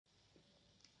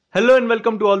Hello and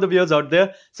welcome to all the viewers out there.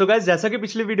 So guys, जैसा कि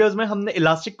पिछली videos में हमने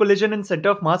elastic collision in centre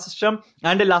of mass system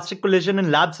and elastic collision in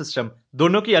lab system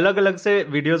दोनों की अलग अलग से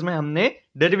वीडियोस में हमने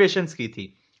डेरिवेशंस की थी।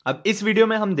 अब इस वीडियो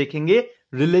में हम देखेंगे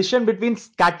relation between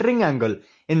scattering angle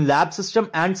in lab system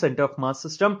and centre of mass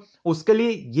system. उसके लिए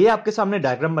ये आपके सामने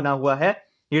डायग्राम बना हुआ है।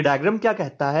 ये डायग्राम क्या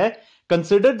कहता है?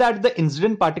 Consider that the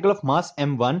incident particle of mass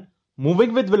m1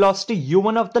 moving with velocity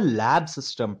u1 of the lab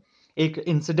system. एक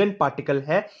इंसिडेंट पार्टिकल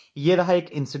है, ये रहा एक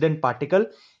इंसिडेंट पार्टिकल,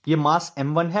 ये मास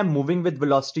m1 है, मूविंग विद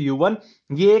वेलोसिटी u1।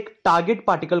 ये एक टारगेट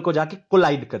पार्टिकल को जाके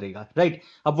कोलाइड करेगा, राइट।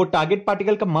 अब वो टारगेट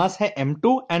पार्टिकल का मास है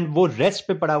m2 एंड वो रेस्ट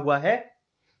पे पड़ा हुआ है,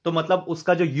 तो मतलब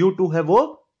उसका जो u2 है वो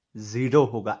 0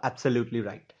 होगा। Absolutely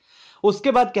right.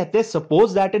 उसके बाद कहते हैं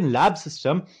suppose that in lab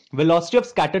system velocity of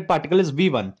scattered particle is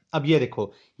v1। अब ये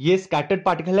देखो, ये स्कैटर्ड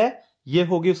पार्टिकल है, ये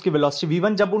होगी उसकी वेलोसिटी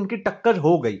v1। जब उनकी टक्कर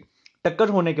हो गई, टक्कर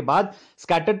होने के बाद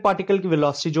स्कैटर्ड पार्टिकल की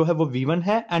वेलोसिटी जो है वो v1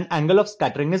 है and angle of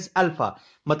scattering is alpha.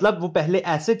 मतलब वो पहले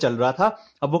ऐसे चल रहा था,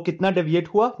 अब वो कितना डेविएट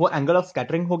हुआ, वो एंगल ऑफ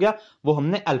स्कैटरिंग हो गया, वो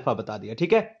हमने अल्फा बता दिया।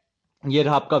 ठीक है, ये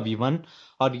रहा आपका v1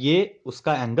 और ये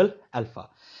उसका एंगल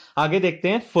अल्फा। आगे देखते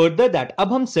हैं फर्दर दैट।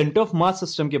 अब हम सेंटर ऑफ मास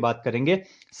सिस्टम की बात करेंगे।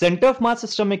 सेंटर ऑफ मास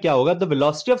सिस्टम में क्या होगा? The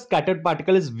velocity of scattered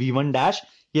particle is v1 dash.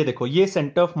 ये देखो, ये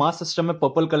सेंटर ऑफ मास सिस्टम में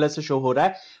पर्पल कलर से शो हो रहा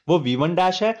है, वो v1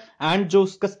 डैश है एंड जो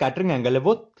उसका स्कैटरिंग एंगल है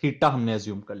वो थीटा हमने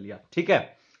अज्यूम कर लिया। ठीक है,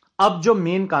 अब जो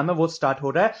मेन काम है वो स्टार्ट हो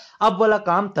रहा है। अब वाला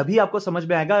काम तभी आपको समझ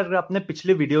में आएगा अगर आपने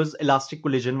पिछले वीडियोस इलास्टिक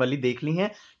कोलिजन वाली देख ली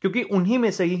हैं, क्योंकि उन्हीं में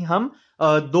से ही हम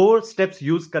दो स्टेप्स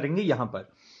यूज करेंगे। यहां पर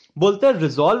बोलते हैं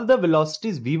resolve the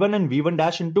velocities v1 and v1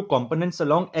 dash into components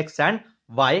along x and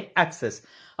y axis.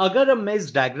 अगर मैं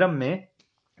इस डायग्राम में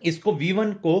इसको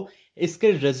v1 को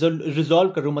इसके रिजॉल्व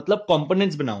करूं, मतलब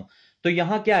कंपोनेंट्स बनाऊं, तो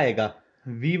यहां क्या आएगा?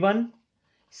 v1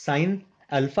 साइन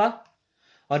अल्फा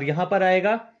और यहां पर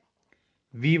आएगा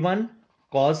v1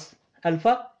 कॉस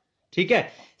अल्फा। ठीक है,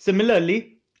 सिमिलरली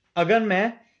अगर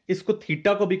मैं इसको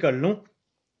थीटा को भी कर लूं,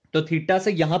 तो थीटा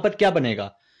से यहां पर क्या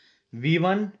बनेगा?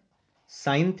 v1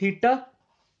 साइन थीटा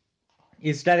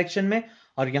इस डायरेक्शन में,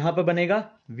 और यहां पर बनेगा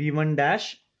v1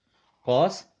 डैश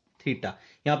कॉस थीटा,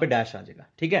 यहां पे डैश आ जाएगा।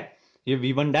 ठीक है, ये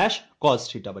v1 डैश कॉस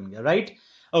थीटा बन गया, राइट।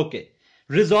 ओके,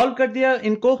 रिजॉल्व कर दिया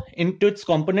इनको into its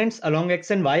components along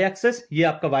x and Y access. ये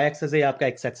आपका वाई एक्सेस है, ये आपका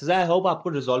एक्स एक्सेस है। आई होप आपको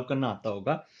रिजॉल्व करना आता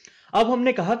होगा। अब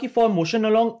हमने कहा कि for motion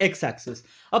along x axis.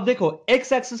 अब देखो,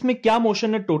 एक्स एक्सिस में क्या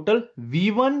मोशन है टोटल?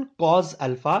 v1 cos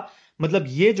अल्फा, मतलब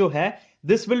ये जो है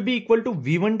this will be equal to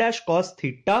v1 dash cos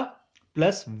theta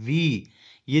plus v।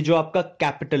 ये जो आपका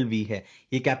कैपिटल V है,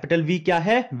 ये कैपिटल V क्या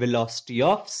है? Velocity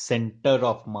of centre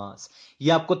of mass.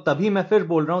 ये आपको तभी मैं फिर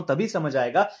बोल रहा हूं, तभी समझ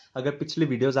आएगा अगर पिछली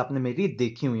वीडियोस आपने मेरी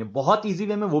देखी हुई है। बहुत इजी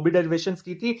वे में वो भी डेरिवेशंस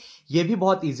की थी, ये भी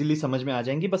बहुत इजीली समझ में आ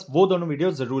जाएंगी, बस वो दोनों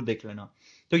वीडियो जरूर देख लेना।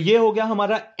 तो ये हो गया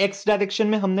हमारा एक्स डायरेक्शन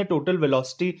में, हमने total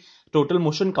velocity, total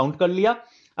motion count कर लिया।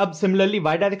 अब सिमिलरली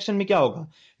वाई डायरेक्शन में क्या होगा?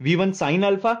 v1 sine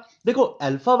alpha. देखो,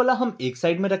 अल्फा वाला हम एक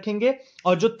साइड में रखेंगे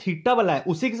और जो थीटा वाला है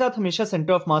उसी के साथ हमेशा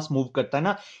सेंटर ऑफ मास मूव करता है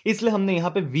ना, इसलिए हमने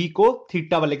यहां पे v को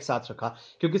थीटा वाले के साथ रखा,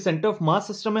 क्योंकि सेंटर ऑफ मास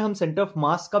सिस्टम में हम सेंटर ऑफ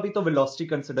मास का भी तो वेलोसिटी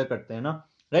कंसिडर करते हैं ना,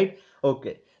 राइट। ओके,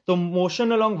 तो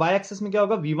मोशन अलोंग वाई एक्सिस में क्या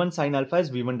होगा? v1 sine alpha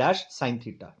is v1 dash sine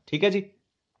theta. ठीक है जी।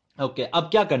 ओके, अब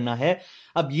क्या करना है?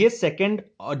 अब ये सेकंड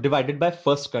डिवाइडेड बाय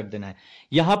फर्स्ट कर देना है।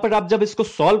 यहां पर आप जब इसको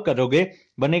सॉल्व करोगे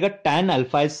बनेगा tan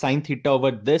alpha is sin theta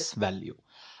over this value.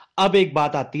 अब एक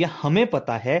बात आती है, हमें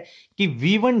पता है कि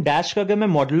v1 डैश का अगर मैं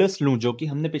मॉडुलस लूं, जो कि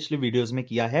हमने पिछले वीडियोस में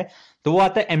किया है, तो वो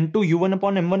आता है m2 u1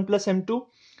 upon m1 plus m2।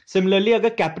 Similarly अगर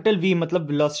कैपिटल V मतलब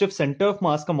velocity of centre of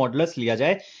mass का मॉडुलस लिया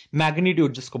जाए,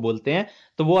 मैग्नीट्यूड जिसको बोलते हैं,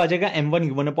 तो वो आ जाएगा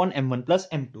m1 u1 upon m1 plus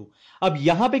m2। अब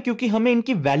यहां पे क्योंकि हमें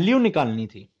इनकी वैल्यू निकालनी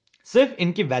थी, सिर्फ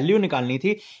इनकी वैल्यू निकालनी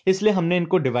थी, इसलिए हमने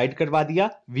इनको डिवाइड करवा दिया।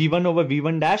 v1 over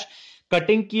v1 dash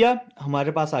cutting किया,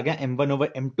 हमारे पास आ गया m1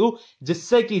 ओवर m2,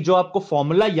 जिससे कि जो आपको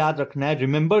फॉर्मूला याद रखना है,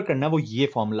 रिमेंबर करना है, वो ये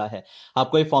फॉर्मूला है।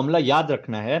 आपको ये फॉर्मूला याद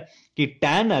रखना है कि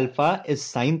tan alpha is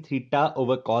sin theta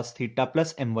over cos theta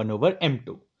plus m1 over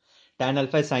m2। tan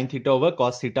alpha is sin theta over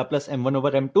cos theta plus m1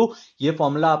 over m2। ये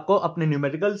फॉर्मूला आपको अपने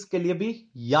न्यूमेरिकल्स के लिए भी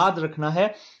याद रखना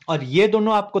है, और ये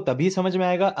दोनों आपको तभी समझ में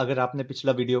आएगा अगर आपने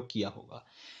पिछला वीडियो किया होगा,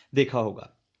 देखा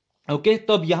होगा। ओके,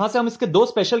 तो अब यहां से हम इसके दो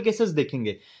स्पेशल केसेस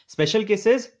देखेंगे। स्पेशल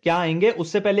केसेस क्या आएंगे,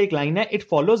 उससे पहले एक लाइन है, it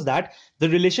follows that the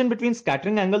relation between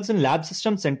scattering angles in lab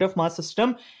system centre of mass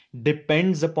system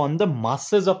depends upon the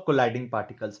masses of colliding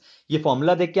particles. ये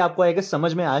फॉर्मूला देख के आपको आएगा,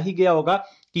 समझ में आ ही गया होगा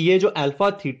कि ये जो अल्फा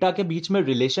और थीटा के बीच में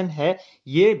रिलेशन है,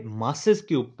 ये मासेस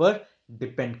के ऊपर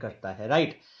डिपेंड करता है,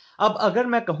 राइट। अब अगर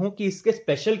मैं कहूं कि इसके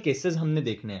स्पेशल केसेस हमने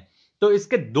देखने हैं, तो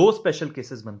इसके दो स्पेशल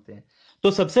केसेस बनते हैं। तो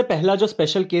सबसे पहला जो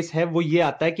स्पेशल केस है वो ये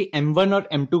आता है कि m1 और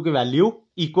m2 की वैल्यू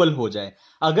इक्वल हो जाए।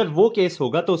 अगर वो केस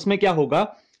होगा तो उसमें क्या होगा?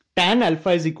 tan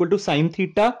alpha is equal to sine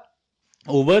theta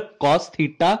over cos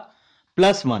theta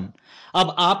plus one.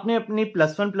 अब आपने अपनी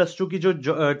प्लस वन प्लस टू की जो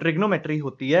ट्रिग्नोमेट्री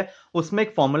होती है उसमें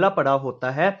एक फॉर्मूला पड़ा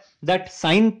होता है that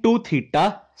sine to theta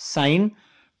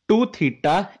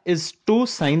is to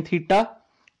sine theta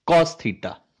cos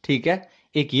theta. ठीक है,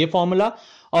 एक ये फॉर्मूला,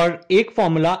 और एक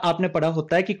फॉर्मूला आपने पढ़ा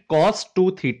होता है कि cos two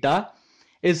theta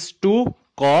is to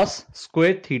cos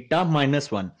square theta minus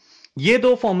one. ये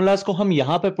दो फॉर्मूलाज को हम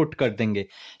यहां पे पुट कर देंगे।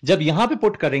 जब यहां पे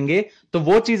पुट करेंगे तो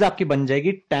वो चीज आपकी बन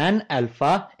जाएगी tan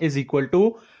alpha is equal to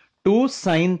to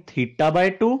sine theta by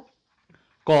two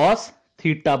cos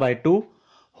theta by two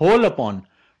whole upon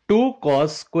two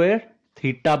cos square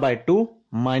theta by two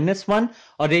minus one.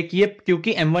 और एक ये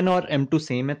क्योंकि m1 और m2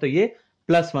 सेम है तो ये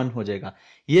प्लस वन हो जाएगा।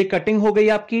 ये कटिंग हो गई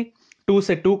आपकी, टू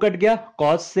से टू कट गया,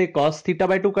 कॉस से cos theta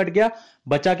by two cut गया,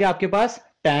 बचा क्या आपके पास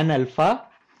tan alpha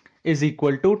is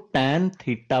equal to tan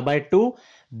theta by two.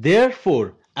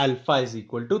 Therefore alpha is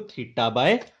equal to theta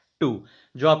by two.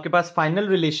 जो आपके पास फाइनल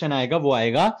रिलेशन आएगा वो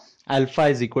आएगा alpha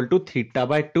is equal to theta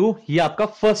by two. ये आपका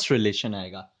फर्स्ट रिलेशन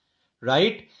आएगा,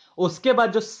 राइट। उसके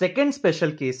बाद जो सेकंड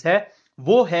स्पेशल केस है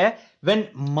वो है when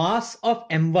mass of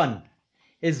m1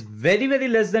 is very very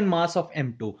less then mass of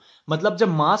m2। मतलब जब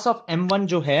मास ऑफ m1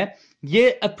 जो है ये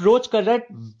अप्रोच कर रहा है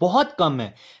बहुत कम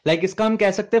है। लाइक इसका हम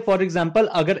कह सकते हैं फॉर एग्जांपल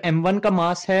अगर m1 का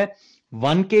मास है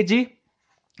 1 kg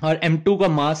और m2 का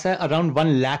मास है अराउंड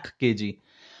 1 लाख kg,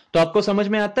 तो आपको समझ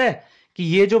में आता है कि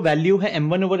ये जो वैल्यू है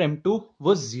m1 ओवर m2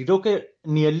 वो जीरो के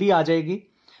नियरली आ जाएगी।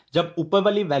 जब ऊपर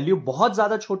वाली वैल्यू बहुत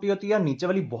ज्यादा छोटी होती है और नीचे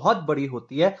वाली बहुत बड़ी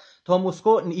होती है तो हम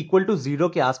उसको इक्वल टू जीरो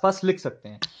के आसपास लिख सकते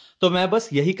हैं। तो मैं बस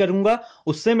यही करूंगा,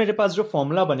 उससे मेरे पास जो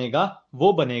फॉर्मूला बनेगा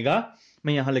वो बनेगा,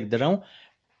 मैं यहां लिख दे रहा हूं,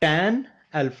 tan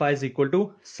alpha is equal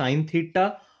to sine theta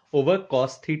over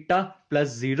cos theta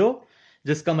plus zero,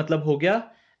 जिसका मतलब हो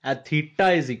गया theta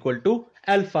is equal to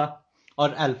alpha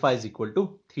और alpha is equal to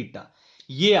theta.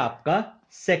 ये आपका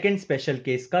सेकेंड स्पेशल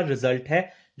केस का रिजल्ट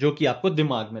है जो कि आपको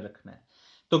दिमाग में रखना है।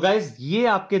 तो गाइज ये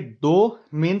आपके दो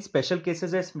मेन स्पेशल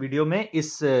केसेस है इस वीडियो में,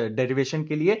 इस डेरिवेशन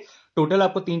के लिए। टोटल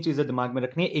आपको तीन चीजें दिमाग में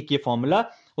रखनी है, एक ये फॉर्मूला,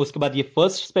 उसके बाद ये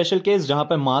फर्स्ट स्पेशल केस जहां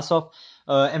पर mass of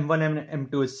m1 and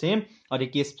m2 is same, और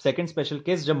एक ये सेकंड स्पेशल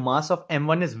केस जब mass of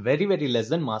m1 is very very less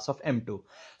then mass of m2।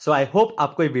 So I hope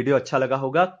आपको ये वीडियो अच्छा लगा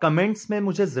होगा। कमेंट्स में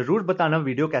मुझे जरूर बताना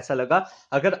वीडियो कैसा लगा।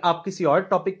 अगर आप किसी और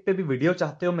टॉपिक पे भी वीडियो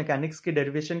चाहते हो मैकेनिक्स के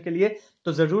डेरिवेशन के लिए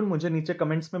तो जरूर मुझे नीचे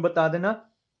कमेंट्स में बता देना।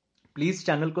 प्लीज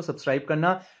चैनल को सब्सक्राइब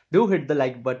करना, do hit the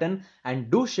like button and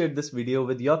do share this video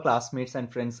with your classmates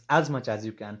and friends as much as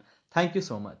you can. Thank you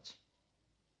so much.